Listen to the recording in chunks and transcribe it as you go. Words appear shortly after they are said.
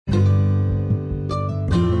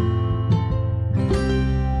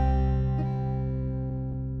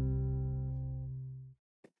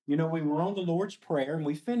We were on the Lord's Prayer, and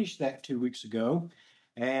we finished that 2 weeks ago.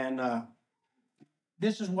 And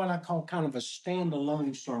this is what I call kind of a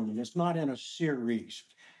standalone sermon. It's not in a series.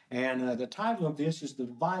 And the title of this is The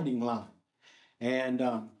Dividing Line. And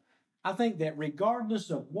I think that regardless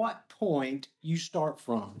of what point you start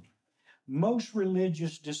from, most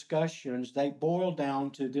religious discussions, they boil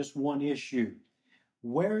down to this one issue.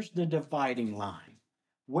 Where's the dividing line?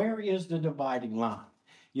 Where is the dividing line?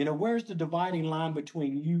 Where's the dividing line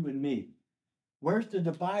between you and me? Where's the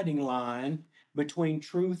dividing line between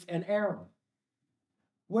truth and error?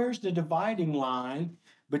 Where's the dividing line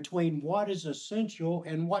between what is essential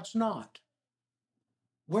and what's not?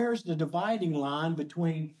 Where's the dividing line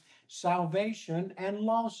between salvation and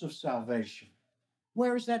loss of salvation?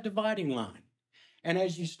 Where is that dividing line? And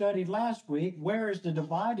as you studied last week, where is the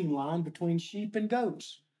dividing line between sheep and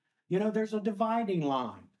goats? There's a dividing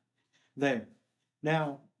line there.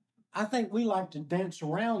 Now, I think we like to dance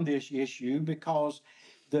around this issue because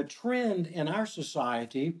the trend in our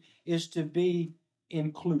society is to be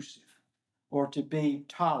inclusive or to be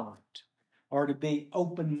tolerant or to be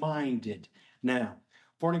open-minded. Now,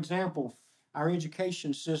 for an example, our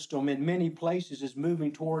education system in many places is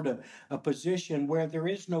moving toward a position where there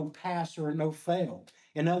is no pass or no fail.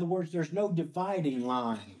 In other words, there's no dividing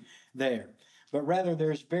line there, but rather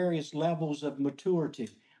there's various levels of maturity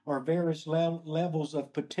or various levels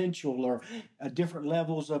of potential or different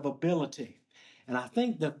levels of ability. And I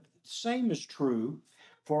think the same is true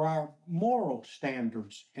for our moral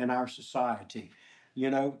standards in our society. We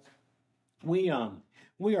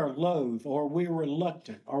are loath or we're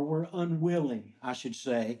reluctant or we're unwilling, I should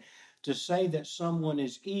say, to say that someone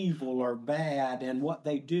is evil or bad and what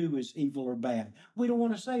they do is evil or bad. We don't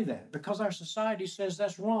want to say that because our society says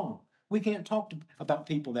that's wrong. We can't talk about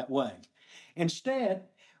people that way. Instead,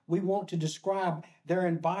 we want to describe their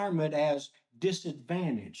environment as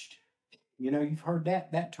disadvantaged. You've heard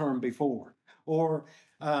that term before. Or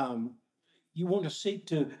you want to seek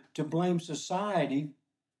to blame society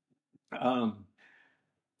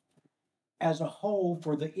as a whole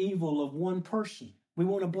for the evil of one person. We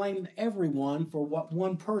want to blame everyone for what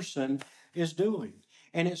one person is doing.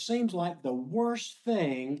 And it seems like the worst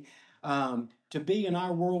thing to be in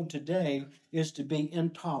our world today is to be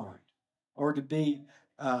intolerant or to be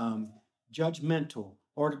judgmental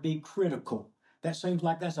or to be critical. That seems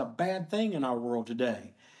like that's a bad thing in our world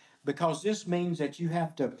today, because this means that you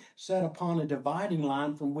have to set upon a dividing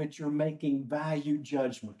line from which you're making value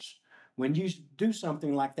judgments. When you do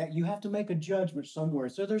something like that, you have to make a judgment somewhere.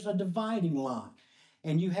 So there's a dividing line,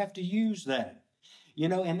 and you have to use that.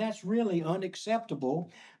 And that's really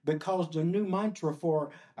unacceptable, because the new mantra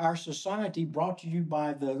for our society, brought to you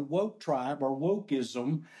by the woke tribe or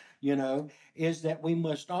wokeism, is that we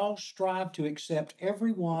must all strive to accept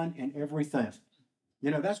everyone and everything.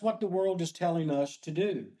 That's what the world is telling us to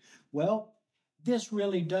do. Well, this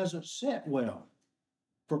really doesn't sit well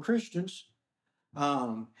for Christians,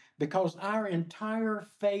 because our entire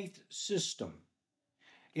faith system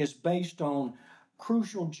is based on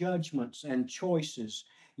crucial judgments and choices,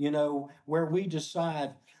 where we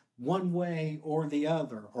decide one way or the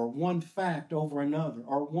other, or one fact over another,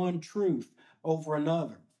 or one truth over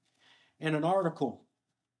another. In an article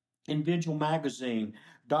in Vigil magazine,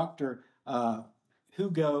 Dr.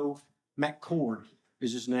 Hugo McCord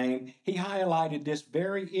is his name. He highlighted this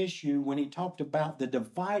very issue when he talked about the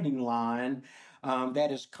dividing line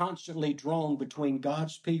that is constantly drawn between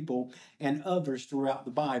God's people and others throughout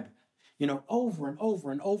the Bible. Over and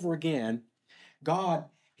over and over again, God,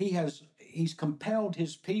 he's compelled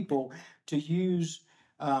his people to use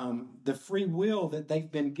the free will that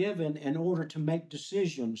they've been given in order to make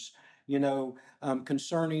decisions,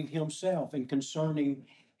 concerning himself and concerning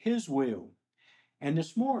his will. And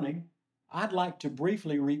this morning, I'd like to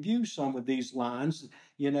briefly review some of these lines,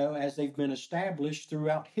 as they've been established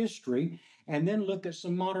throughout history, and then look at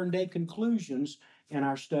some modern day conclusions in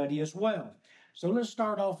our study as well. So let's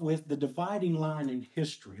start off with the dividing line in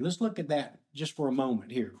history. Let's look at that just for a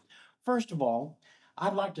moment here. First of all,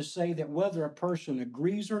 I'd like to say that whether a person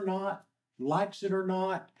agrees or not, likes it or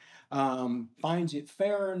not, finds it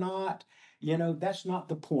fair or not, that's not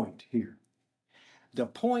the point here. The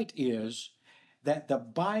point is that the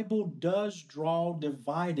Bible does draw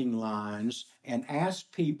dividing lines and ask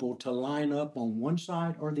people to line up on one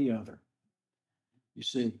side or the other. You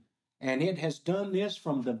see, and it has done this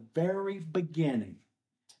from the very beginning.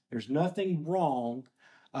 There's nothing wrong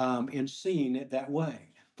in seeing it that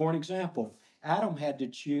way. For an example, Adam had to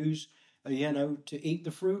choose, to eat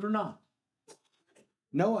the fruit or not.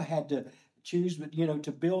 Noah had to choose,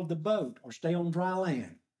 to build the boat or stay on dry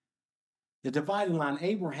land. The dividing line,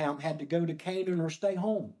 Abraham had to go to Canaan or stay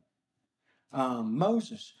home.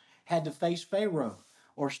 Moses had to face Pharaoh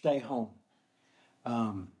or stay home,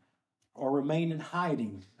 or remain in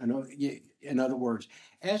hiding. In other words,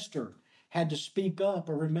 Esther had to speak up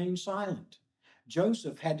or remain silent.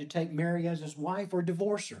 Joseph had to take Mary as his wife or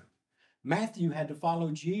divorce her. Matthew had to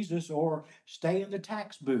follow Jesus or stay in the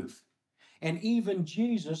tax booth. And even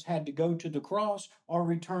Jesus had to go to the cross or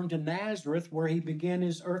return to Nazareth where he began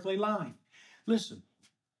his earthly life. Listen,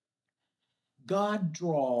 God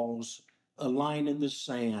draws a line in the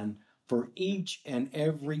sand for each and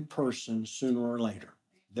every person sooner or later.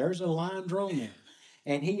 There's a line drawn there.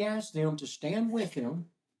 And he asked them to stand with him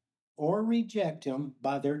or reject him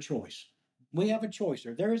by their choice. We have a choice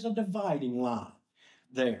there. There is a dividing line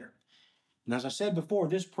there. And as I said before,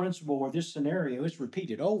 this principle or this scenario is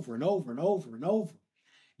repeated over and over and over and over,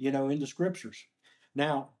 in the scriptures.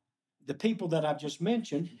 Now, the people that I've just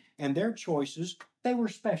mentioned and their choices, they were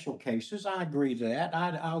special cases. I agree to that.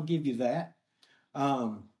 I'll give you that.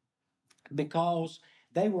 Because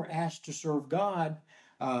they were asked to serve God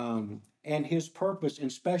and his purpose in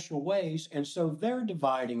special ways. And so their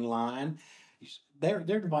dividing lines,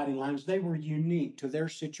 they were unique to their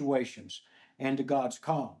situations and to God's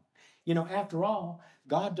call. After all,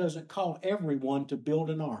 God doesn't call everyone to build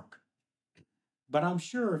an ark. But I'm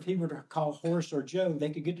sure if he were to call Horace or Joe, they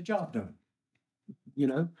could get the job done.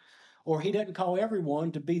 Or he doesn't call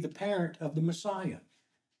everyone to be the parent of the Messiah.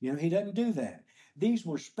 He doesn't do that. These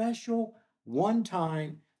were special,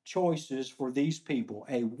 one-time choices for these people,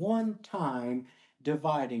 a one-time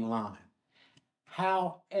dividing line.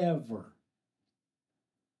 However,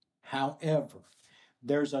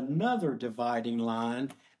 there's another dividing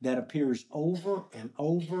line that appears over and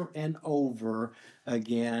over and over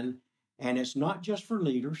again, and it's not just for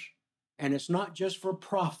leaders, and it's not just for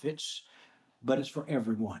prophets, but it's for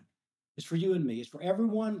everyone. It's for you and me. It's for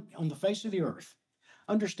everyone on the face of the earth.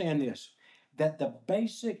 Understand this, that the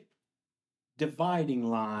basic dividing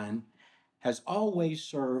line has always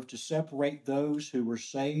served to separate those who were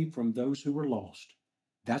saved from those who were lost.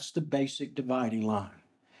 That's the basic dividing line.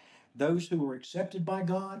 Those who were accepted by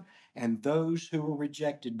God and those who were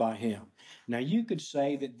rejected by him. Now you could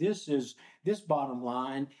say that this bottom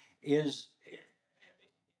line is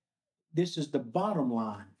the bottom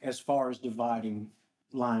line as far as dividing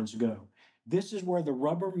lines go. This is where the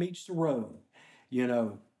rubber meets the road.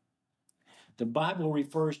 The Bible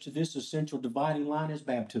refers to this essential dividing line as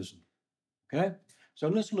baptism. Okay? So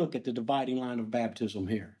let's look at the dividing line of baptism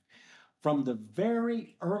here. From the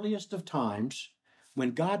very earliest of times,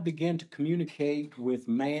 when God began to communicate with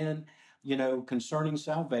man, concerning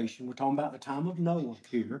salvation, we're talking about the time of Noah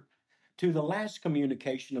here, to the last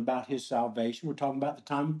communication about his salvation, we're talking about the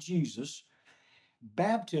time of Jesus.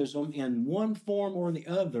 Baptism in one form or the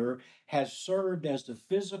other has served as the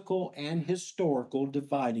physical and historical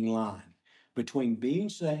dividing line between being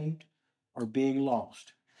saved or being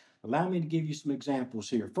lost. Allow me to give you some examples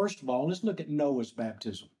here. First of all, let's look at Noah's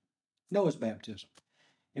baptism. Noah's baptism.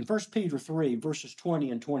 In 1 Peter 3, verses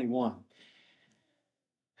 20 and 21,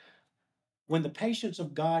 when the patience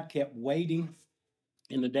of God kept waiting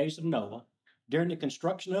in the days of Noah, during the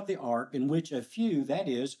construction of the ark, in which a few, that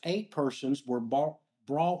is, 8 persons, were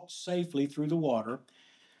brought safely through the water,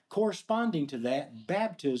 corresponding to that,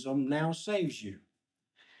 baptism now saves you.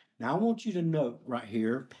 Now, I want you to note right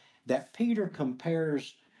here that Peter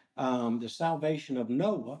compares the salvation of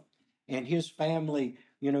Noah and his family,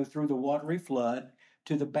 through the watery flood,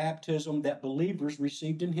 to the baptism that believers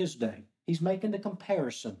received in his day. He's making the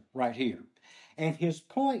comparison right here. And his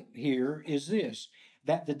point here is this,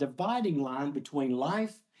 that the dividing line between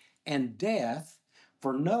life and death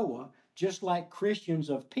for Noah, just like Christians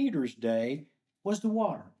of Peter's day, was the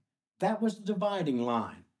water. That was the dividing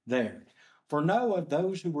line there. For Noah,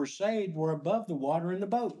 those who were saved were above the water in the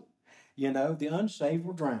boat. The unsaved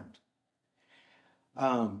were drowned.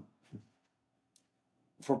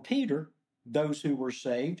 For Peter, those who were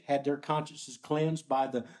saved had their consciences cleansed by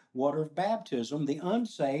the water of baptism. The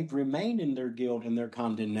unsaved remained in their guilt and their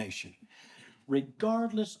condemnation.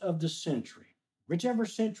 Regardless of the century, whichever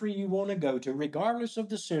century you want to go to, regardless of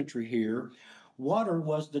the century here, water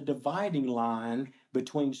was the dividing line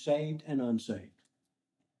between saved and unsaved.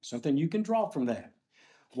 Something you can draw from that.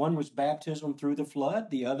 One was baptism through the flood.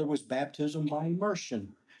 The other was baptism by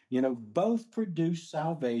immersion. Both produced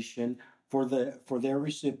salvation for their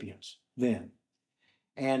recipients then.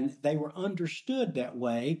 And they were understood that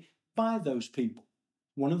way by those people.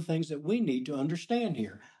 One of the things that we need to understand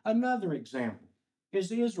here. Another example is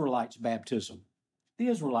the Israelites' baptism. The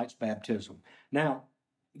Israelites' baptism. Now,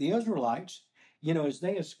 the Israelites, as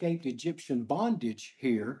they escaped Egyptian bondage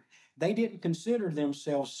here, they didn't consider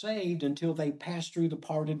themselves saved until they passed through the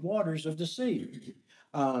parted waters of the sea.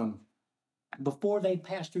 Um, Before they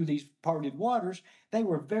passed through these parted waters, they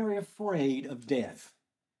were very afraid of death,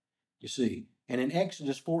 you see. And in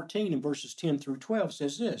Exodus 14 and verses 10 through 12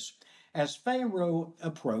 says this: As Pharaoh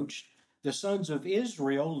approached, the sons of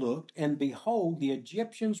Israel looked, and behold, the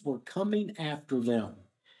Egyptians were coming after them.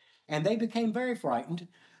 And they became very frightened.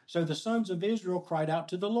 So the sons of Israel cried out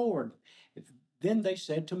to the Lord. Then they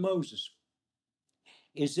said to Moses,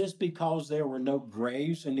 Is this because there were no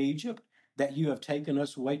graves in Egypt that you have taken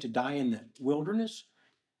us away to die in the wilderness?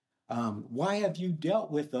 Why have you dealt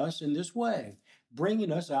with us in this way,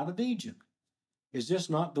 bringing us out of Egypt? Is this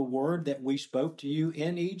not the word that we spoke to you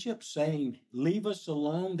in Egypt, saying, Leave us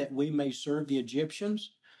alone that we may serve the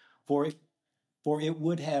Egyptians? For it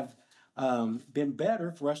would have been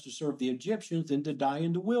better for us to serve the Egyptians than to die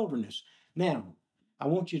in the wilderness. Now, I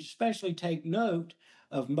want you to especially take note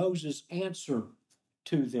of Moses' answer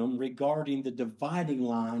to them regarding the dividing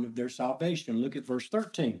line of their salvation. Look at verse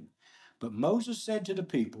 13. But Moses said to the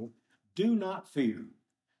people, Do not fear.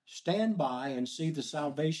 Stand by and see the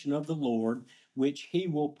salvation of the Lord, which he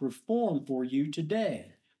will perform for you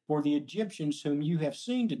today. For the Egyptians whom you have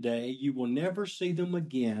seen today, you will never see them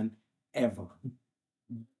again, ever.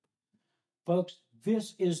 Folks,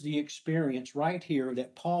 this is the experience right here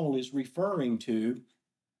that Paul is referring to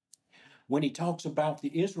when he talks about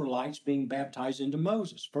the Israelites being baptized into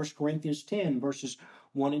Moses. 1 Corinthians 10, verses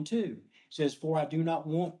 1 and 2 says, For I do not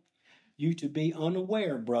want you to be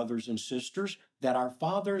unaware, brothers and sisters, that our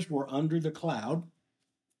fathers were under the cloud,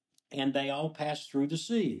 and they all passed through the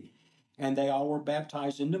sea, and they all were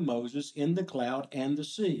baptized into Moses in the cloud and the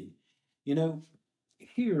sea. You know,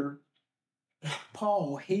 here,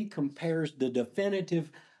 Paul, he compares the definitive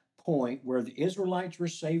point where the Israelites were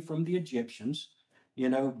saved from the Egyptians,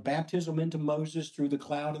 baptism into Moses through the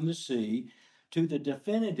cloud and the sea, to the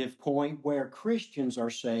definitive point where Christians are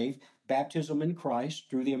saved, baptism in Christ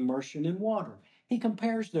through the immersion in water. He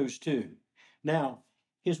compares those two. Now,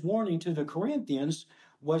 his warning to the Corinthians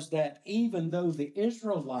was that even though the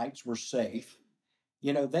Israelites were safe,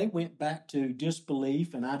 they went back to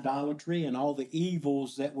disbelief and idolatry and all the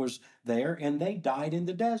evils that was there, and they died in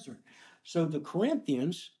the desert. So the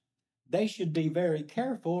Corinthians, they should be very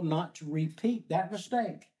careful not to repeat that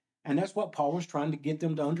mistake. And that's what Paul was trying to get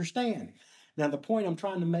them to understand. Now, the point I'm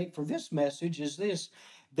trying to make for this message is this: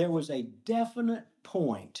 there was a definite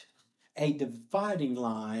point, a dividing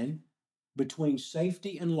line between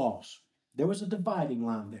safety and loss. There was a dividing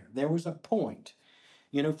line there. There was a point.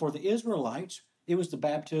 For the Israelites, it was the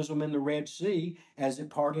baptism in the Red Sea as it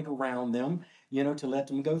parted around them, to let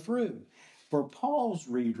them go through. For Paul's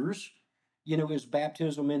readers, it was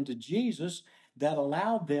baptism into Jesus that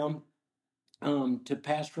allowed them to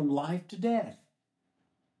pass from life to death.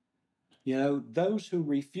 Those who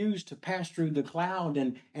refused to pass through the cloud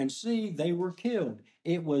and sea, they were killed.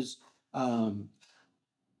 It was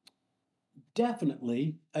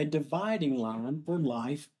definitely a dividing line for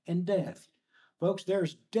life and death. Folks,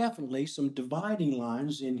 there's definitely some dividing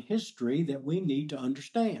lines in history that we need to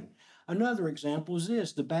understand. Another example is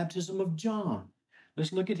this: the baptism of John.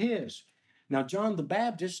 Let's look at his. Now, John the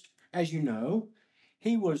Baptist, as you know,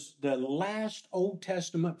 he was the last Old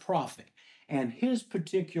Testament prophet, and his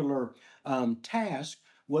particular task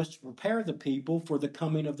was to prepare the people for the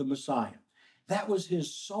coming of the Messiah. That was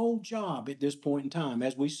his sole job at this point in time,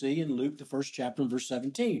 as we see in Luke, the first chapter, verse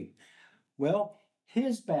 17. Well,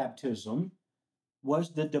 his baptism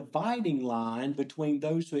was the dividing line between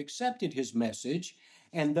those who accepted his message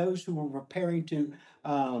and those who were preparing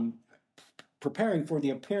for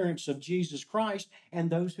the appearance of Jesus Christ, and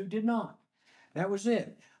those who did not. That was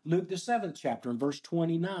it. Luke, the 7th chapter, in verse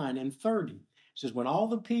 29 and 30, says, When all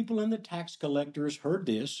the people and the tax collectors heard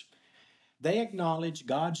this, they acknowledged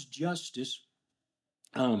God's justice,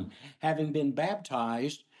 having been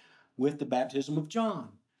baptized with the baptism of John.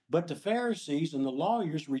 But the Pharisees and the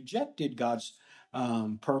lawyers rejected God's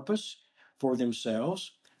purpose for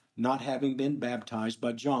themselves, not having been baptized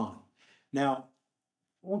by John. Now,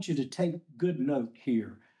 I want you to take good note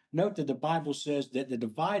here. Note that the Bible says that the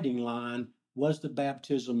dividing line was the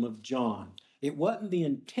baptism of John. It wasn't the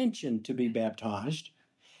intention to be baptized.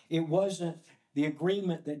 It wasn't the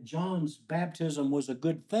agreement that John's baptism was a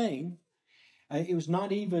good thing. It was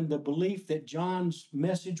not even the belief that John's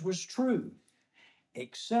message was true.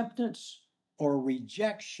 Acceptance or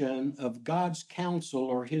rejection of God's counsel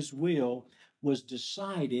or his will was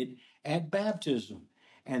decided at baptism.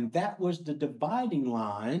 And that was the dividing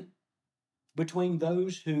line between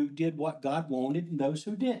those who did what God wanted and those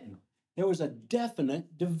who didn't. There was a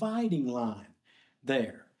definite dividing line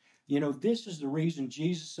there. This is the reason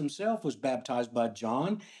Jesus himself was baptized by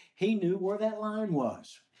John. He knew where that line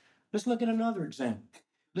was. Let's look at another example.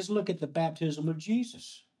 Let's look at the baptism of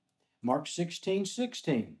Jesus. Mark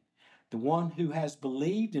 16:16. The one who has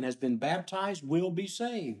believed and has been baptized will be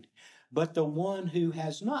saved, but the one who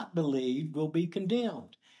has not believed will be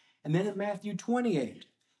condemned. And then in Matthew 28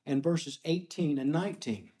 and verses 18 and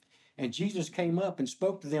 19. And Jesus came up and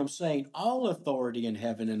spoke to them, saying, all authority in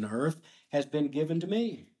heaven and earth has been given to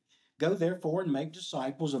me. Go therefore and make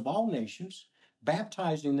disciples of all nations,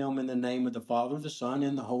 baptizing them in the name of the Father, the Son,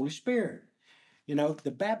 and the Holy Spirit.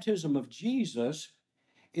 The baptism of Jesus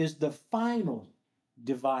is the final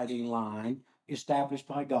dividing line established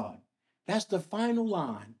by God. That's the final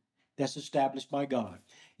line that's established by God.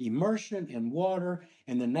 Immersion in water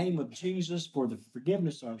in the name of Jesus for the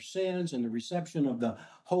forgiveness of our sins and the reception of the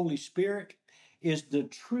Holy Spirit is the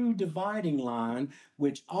true dividing line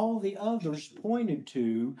which all the others pointed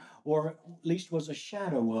to, or at least was a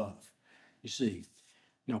shadow of. You see,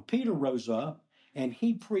 now Peter rose up and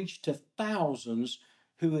he preached to thousands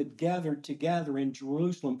who had gathered together in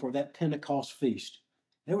Jerusalem for that Pentecost feast.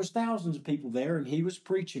 There was thousands of people there, and he was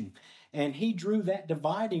preaching. And he drew that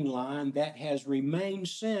dividing line that has remained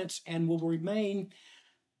since and will remain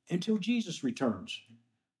until Jesus returns.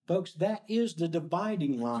 Folks, that is the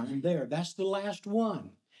dividing line there. That's the last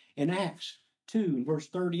one. In Acts 2, verse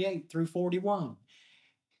 38 through 41.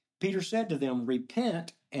 Peter said to them,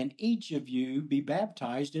 repent, and each of you be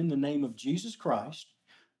baptized in the name of Jesus Christ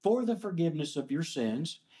for the forgiveness of your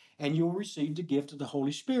sins, and you'll receive the gift of the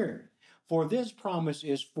Holy Spirit. For this promise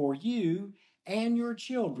is for you and your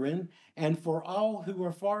children, and for all who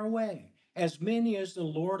are far away, as many as the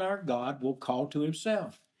Lord our God will call to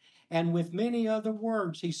himself. And with many other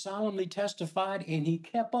words he solemnly testified, and he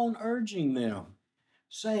kept on urging them,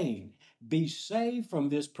 saying, be saved from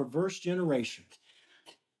this perverse generation.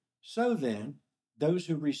 So then, those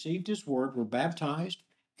who received his word were baptized,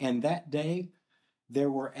 and that day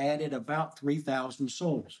there were added about 3,000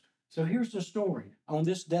 souls. So here's the story. On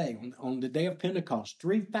this day, on the day of Pentecost,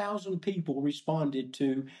 3,000 people responded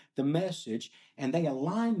to the message, and they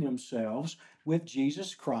aligned themselves with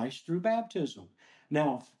Jesus Christ through baptism.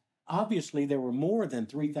 Now, obviously, there were more than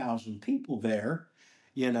 3,000 people there,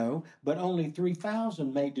 but only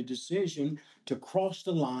 3,000 made the decision to cross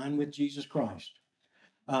the line with Jesus Christ.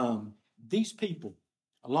 These people,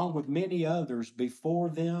 along with many others before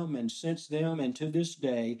them and since them and to this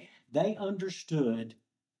day, they understood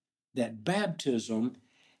that baptism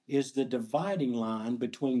is the dividing line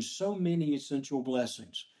between so many essential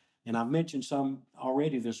blessings. And I've mentioned some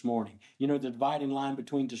already this morning. The dividing line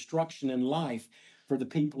between destruction and life for the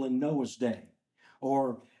people in Noah's day,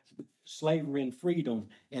 or slavery and freedom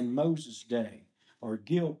in Moses' day, or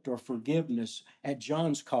guilt or forgiveness at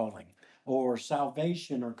John's calling, or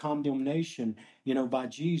salvation or condemnation, by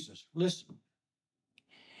Jesus. Listen,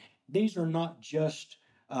 these are not just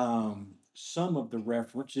some of the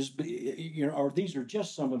references, or these are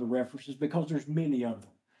just some of the references because there's many of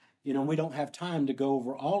them. We don't have time to go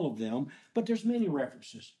over all of them, but there's many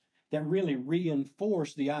references that really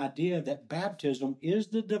reinforce the idea that baptism is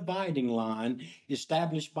the dividing line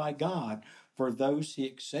established by God for those he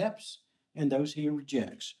accepts and those he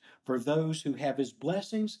rejects, for those who have his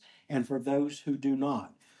blessings and for those who do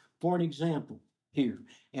not. For an example, here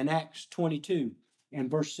in Acts 22 and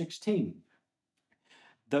verse 16,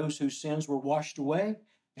 those whose sins were washed away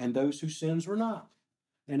and those whose sins were not.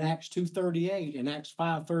 In Acts 2:38 and Acts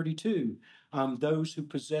 5:32, those who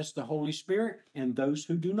possess the Holy Spirit and those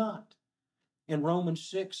who do not. In Romans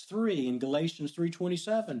 6:3 and Galatians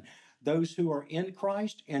 3:27, those who are in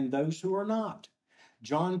Christ and those who are not.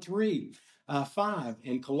 John 3:5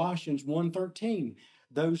 and Colossians 1:13,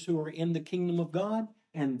 those who are in the kingdom of God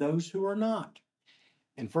and those who are not.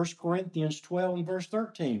 In 1 Corinthians 12 and verse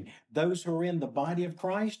 13, those who are in the body of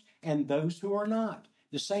Christ and those who are not.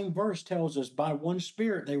 The same verse tells us by one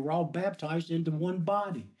Spirit they were all baptized into one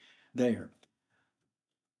body there.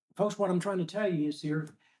 Folks, what I'm trying to tell you is here,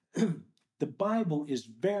 the Bible is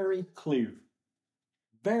very clear.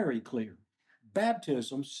 Very clear.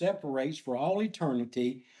 Baptism separates for all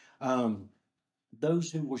eternity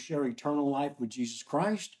those who will share eternal life with Jesus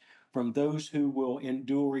Christ from those who will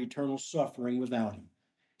endure eternal suffering without him.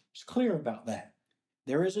 It's clear about that.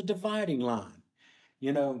 There is a dividing line.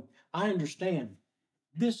 I understand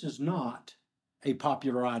this is not a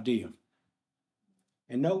popular idea.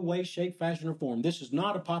 In no way, shape, fashion, or form. This is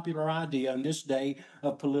not a popular idea in this day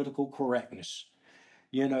of political correctness.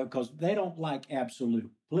 Because they don't like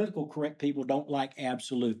absolute. Political correct people don't like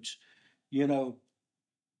absolutes. There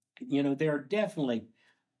are definitely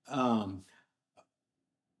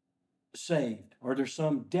saved or there's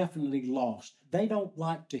some definitely lost. They don't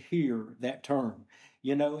like to hear that term,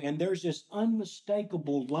 you know, and there's this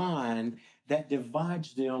unmistakable line that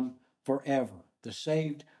divides them forever, the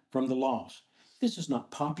saved from the lost. This is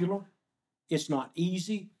not popular. It's not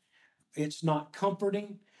easy. It's not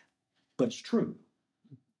comforting, but it's true.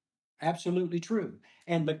 Absolutely true.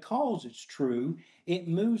 And because it's true, it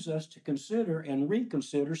moves us to consider and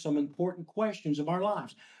reconsider some important questions of our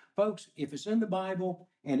lives. Folks, if it's in the Bible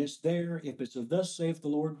and it's there, if it's a thus saith the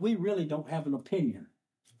Lord, we really don't have an opinion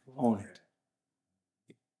on it.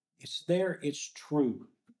 It's there, it's true.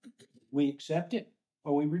 We accept it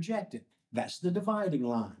or we reject it. That's the dividing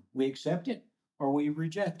line. We accept it or we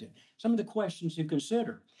reject it. Some of the questions to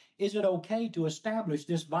consider. Is it okay to establish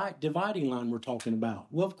this dividing line we're talking about?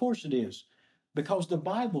 Well, of course it is, because the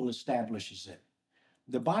Bible establishes it.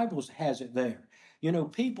 The Bible has it there. You know,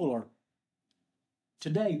 people are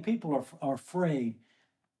afraid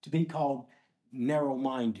to be called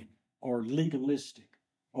narrow-minded or legalistic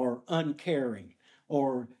or uncaring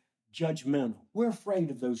or judgmental. We're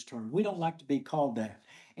afraid of those terms. We don't like to be called that.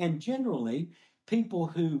 And generally, people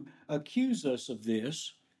who accuse us of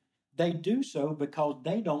this, they do so because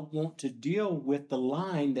they don't want to deal with the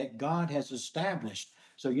line that God has established.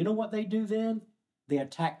 So you know what they do then? They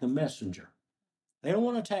attack the messenger. They don't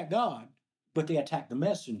want to attack God, but they attack the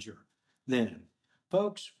messenger then.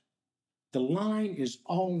 Folks, the line is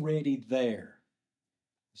already there.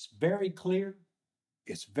 It's very clear.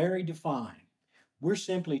 It's very defined. We're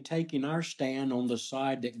simply taking our stand on the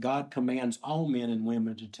side that God commands all men and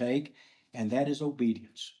women to take, and that is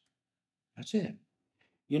obedience. That's it.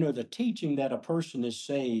 You know, the teaching that a person is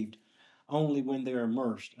saved only when they're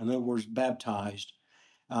immersed, in other words, baptized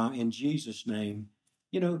in Jesus' name,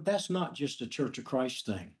 you know, that's not just a Church of Christ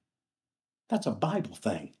thing. That's a Bible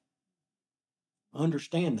thing.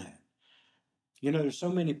 Understand that. You know, there's so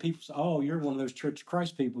many people say, oh, you're one of those Church of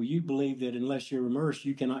Christ people. You believe that unless you're immersed,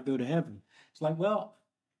 you cannot go to heaven. It's like, well,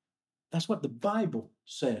 that's what the Bible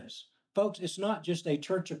says. Folks, it's not just a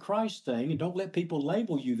Church of Christ thing, and don't let people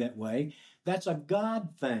label you that way. That's a God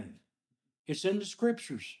thing. It's in the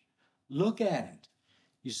Scriptures. Look at it.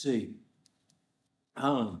 You see,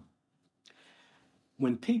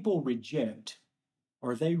 when people reject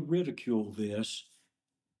or they ridicule this,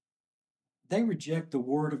 they reject the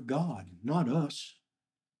Word of God, not us.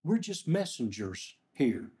 We're just messengers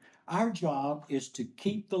here. Our job is to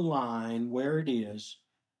keep the line where it is,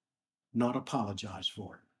 not apologize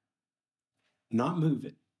for it, not move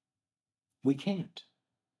it. We can't,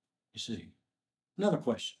 you see. Another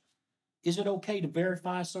question. Is it okay to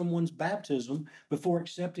verify someone's baptism before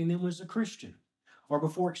accepting them as a Christian or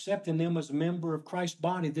before accepting them as a member of Christ's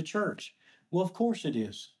body, the church? Well, of course it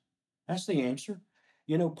is. That's the answer.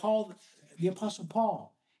 You know, Paul, the Apostle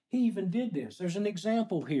Paul, he even did this. There's an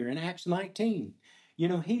example here in Acts 19. You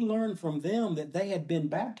know, he learned from them that they had been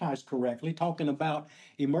baptized correctly, talking about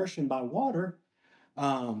immersion by water,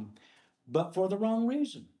 but for the wrong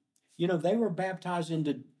reason. You know, they were baptized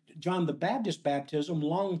into John the Baptist baptism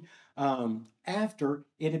long after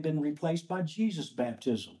it had been replaced by Jesus'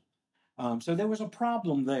 baptism. So there was a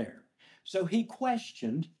problem there. So he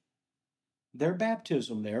questioned their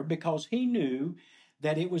baptism there because he knew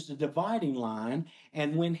that it was the dividing line.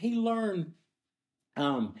 And when he learned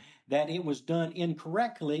that it was done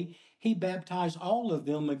incorrectly, he baptized all of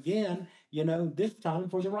them again, you know, this time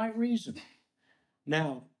for the right reason.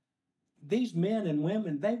 Now, these men and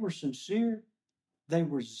women, they were sincere, they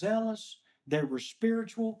were zealous, they were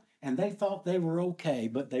spiritual, and they thought they were okay,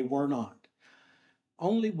 but they were not.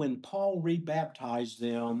 Only when Paul rebaptized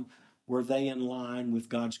them were they in line with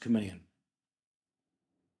God's command.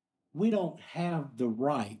 We don't have the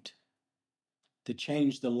right to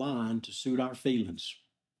change the line to suit our feelings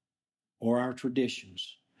or our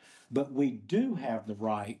traditions, but we do have the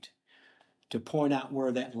right to point out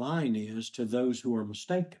where that line is to those who are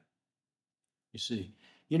mistaken. You see,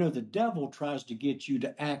 you know, the devil tries to get you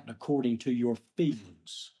to act according to your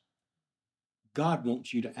feelings. God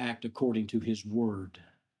wants you to act according to his word.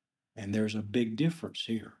 And there's a big difference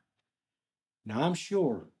here. Now, I'm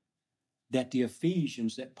sure that the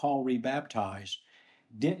Ephesians that Paul rebaptized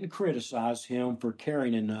didn't criticize him for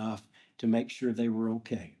caring enough to make sure they were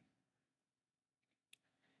okay.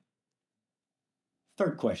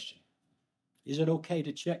 Third question. Is it okay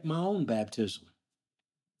to check my own baptism?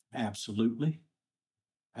 Absolutely.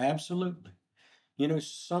 Absolutely. You know,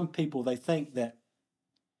 some people, they think that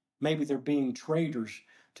maybe they're being traitors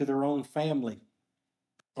to their own family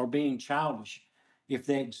or being childish if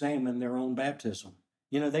they examine their own baptism.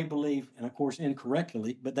 You know, they believe, and of course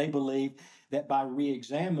incorrectly, but they believe that by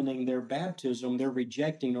re-examining their baptism, they're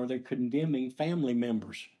rejecting or they're condemning family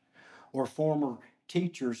members or former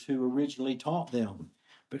teachers who originally taught them.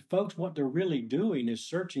 But folks, what they're really doing is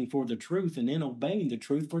searching for the truth and then obeying the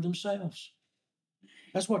truth for themselves.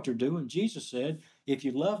 That's what they're doing. Jesus said, if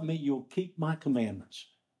you love me, you'll keep my commandments.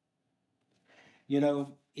 You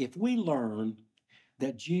know, if we learn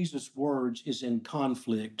that Jesus' words is in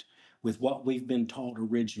conflict with what we've been taught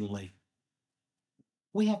originally,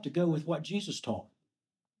 we have to go with what Jesus taught.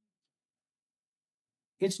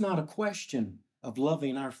 It's not a question of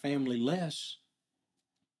loving our family less.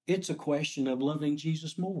 It's a question of loving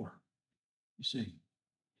Jesus more. You see,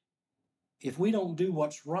 if we don't do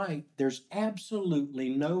what's right, there's absolutely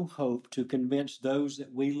no hope to convince those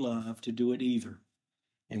that we love to do it either.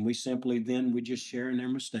 And we just share in their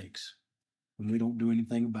mistakes and we don't do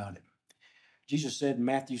anything about it. Jesus said in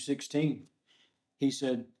Matthew 16, he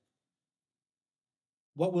said,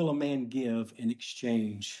 what will a man give in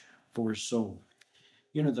exchange for his soul?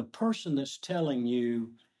 You know, the person that's telling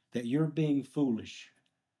you that you're being foolish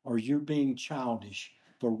or you're being childish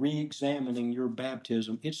for re-examining your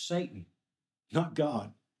baptism, it's Satan, not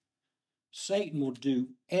God. Satan will do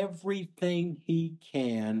everything he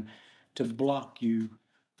can to block you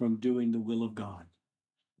from doing the will of God.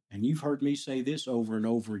 And you've heard me say this over and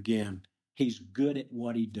over again. He's good at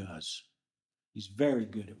what he does. He's very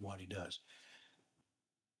good at what he does.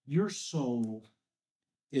 Your soul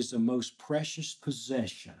is the most precious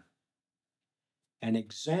possession. And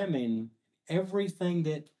examine everything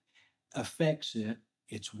that affects it.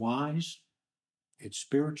 It's wise, it's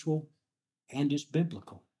spiritual, and it's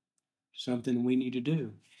biblical. Something we need to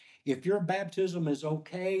do. If your baptism is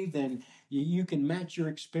okay, then you can match your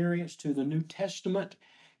experience to the New Testament.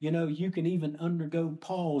 You know, you can even undergo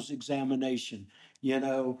Paul's examination,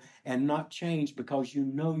 and not change because you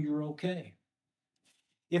know you're okay.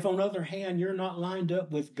 If, on the other hand, you're not lined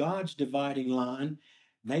up with God's dividing line,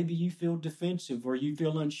 maybe you feel defensive or you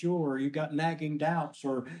feel unsure or you got nagging doubts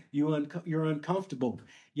or you're uncomfortable.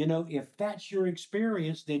 If that's your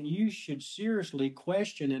experience, then you should seriously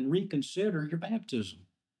question and reconsider your baptism.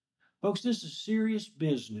 Folks, this is serious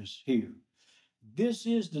business here. This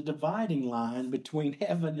is the dividing line between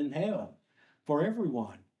heaven and hell for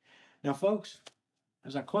everyone. Now, folks,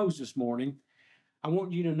 as I close this morning, I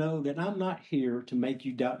want you to know that I'm not here to make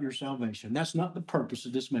you doubt your salvation. That's not the purpose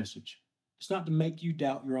of this message. It's not to make you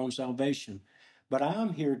doubt your own salvation. But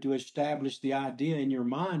I'm here to establish the idea in your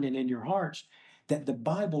mind and in your hearts that the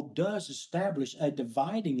Bible does establish a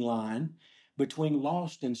dividing line between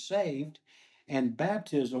lost and saved, and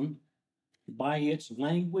baptism, by its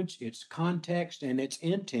language, its context, and its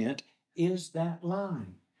intent, is that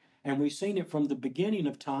line. And we've seen it from the beginning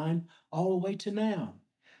of time all the way to now.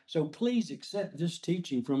 So please accept this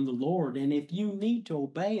teaching from the Lord, and if you need to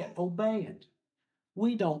obey it, obey it.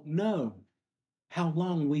 We don't know how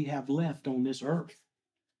long we have left on this earth.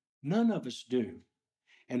 None of us do.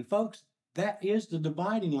 And folks, that is the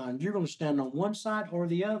dividing line. You're going to stand on one side or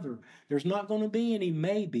the other. There's not going to be any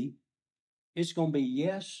maybe. It's going to be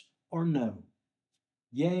yes or no,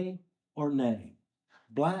 yay or nay,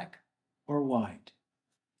 black or white.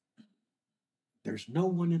 There's no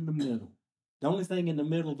one in the middle. The only thing in the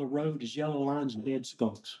middle of the road is yellow lines and dead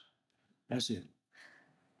skunks. That's it.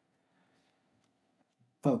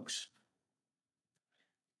 Folks,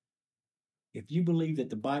 if you believe that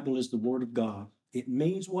the Bible is the Word of God, it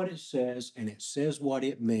means what it says and it says what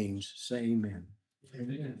it means. Say amen.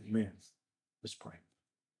 Amen. Amen. Let's pray.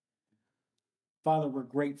 Father, we're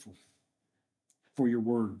grateful for your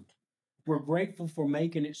word. We're grateful for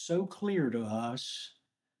making it so clear to us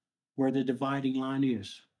where the dividing line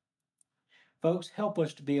is. Folks, help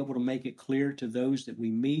us to be able to make it clear to those that we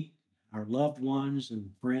meet, our loved ones and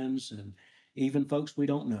friends, and even folks we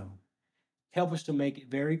don't know. Help us to make it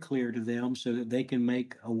very clear to them so that they can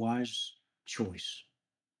make a wise choice,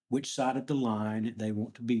 which side of the line they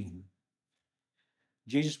want to be in.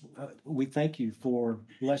 Jesus, we thank you for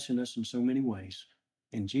blessing us in so many ways.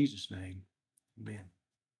 In Jesus' name, amen.